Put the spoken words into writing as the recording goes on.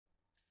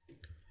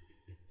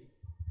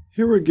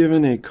Here we're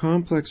given a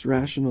complex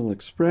rational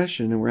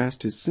expression and we're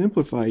asked to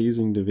simplify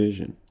using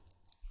division.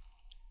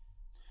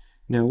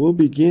 Now we'll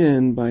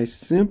begin by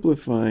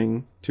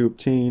simplifying to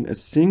obtain a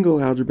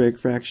single algebraic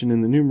fraction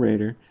in the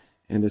numerator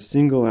and a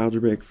single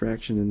algebraic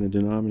fraction in the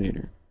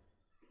denominator.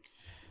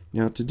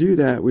 Now to do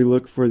that, we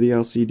look for the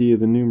LCD of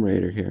the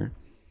numerator here.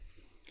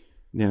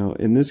 Now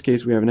in this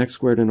case we have an x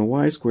squared and a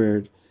y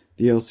squared.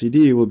 The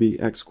LCD will be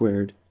x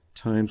squared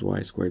times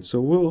y squared. So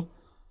we'll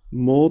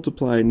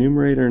multiply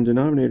numerator and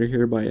denominator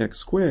here by x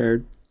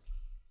squared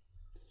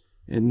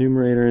and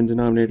numerator and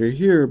denominator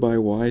here by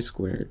y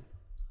squared.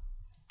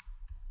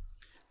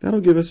 That'll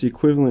give us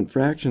equivalent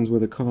fractions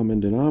with a common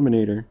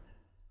denominator,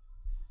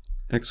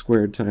 x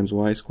squared times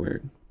y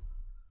squared.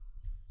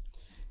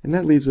 And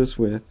that leaves us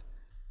with,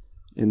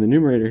 in the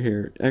numerator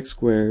here, x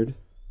squared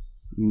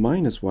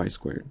minus y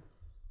squared.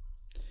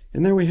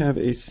 And there we have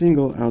a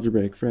single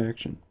algebraic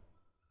fraction.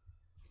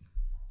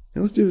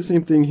 Now let's do the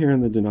same thing here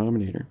in the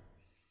denominator.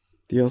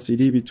 The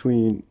LCD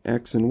between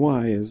x and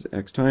y is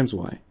x times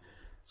y.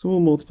 So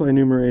we'll multiply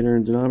numerator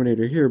and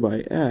denominator here by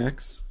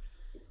x,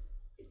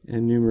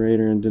 and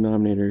numerator and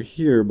denominator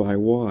here by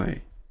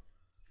y.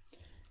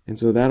 And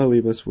so that'll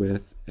leave us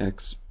with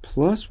x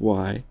plus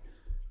y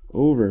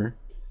over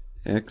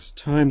x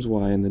times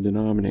y in the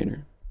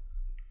denominator.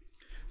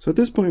 So at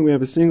this point we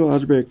have a single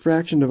algebraic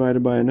fraction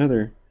divided by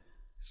another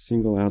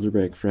single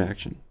algebraic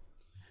fraction.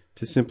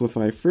 To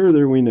simplify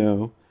further, we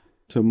know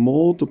to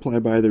multiply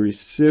by the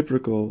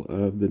reciprocal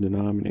of the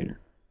denominator.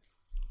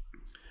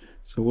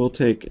 So we'll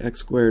take x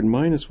squared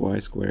minus y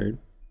squared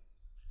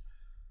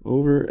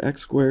over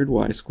x squared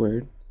y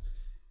squared,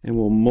 and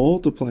we'll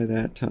multiply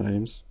that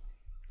times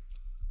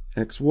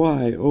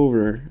xy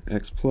over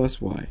x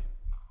plus y.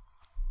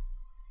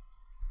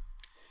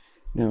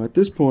 Now at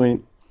this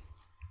point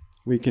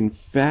we can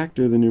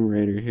factor the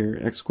numerator here,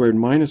 x squared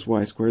minus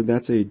y squared.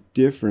 That's a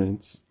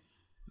difference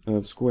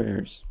of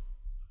squares.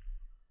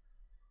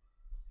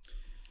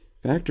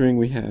 Factoring,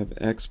 we have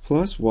x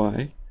plus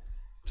y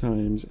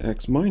times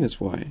x minus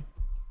y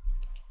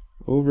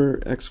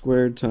over x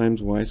squared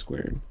times y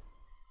squared.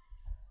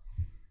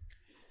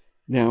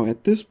 Now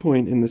at this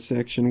point in the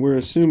section we're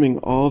assuming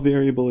all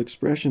variable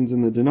expressions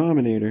in the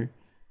denominator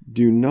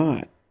do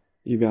not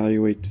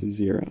evaluate to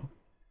 0.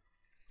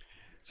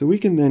 So we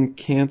can then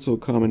cancel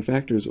common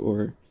factors,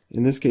 or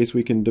in this case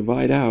we can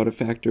divide out a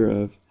factor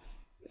of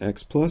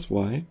x plus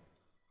y.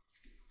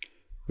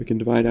 We can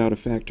divide out a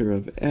factor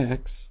of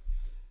x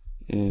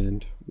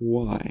and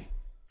y.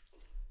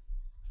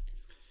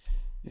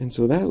 And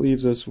so that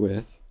leaves us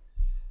with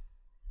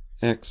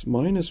x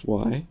minus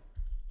y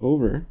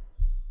over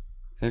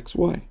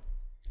xy.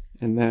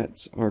 And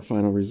that's our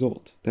final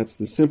result. That's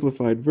the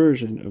simplified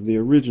version of the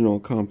original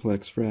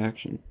complex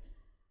fraction.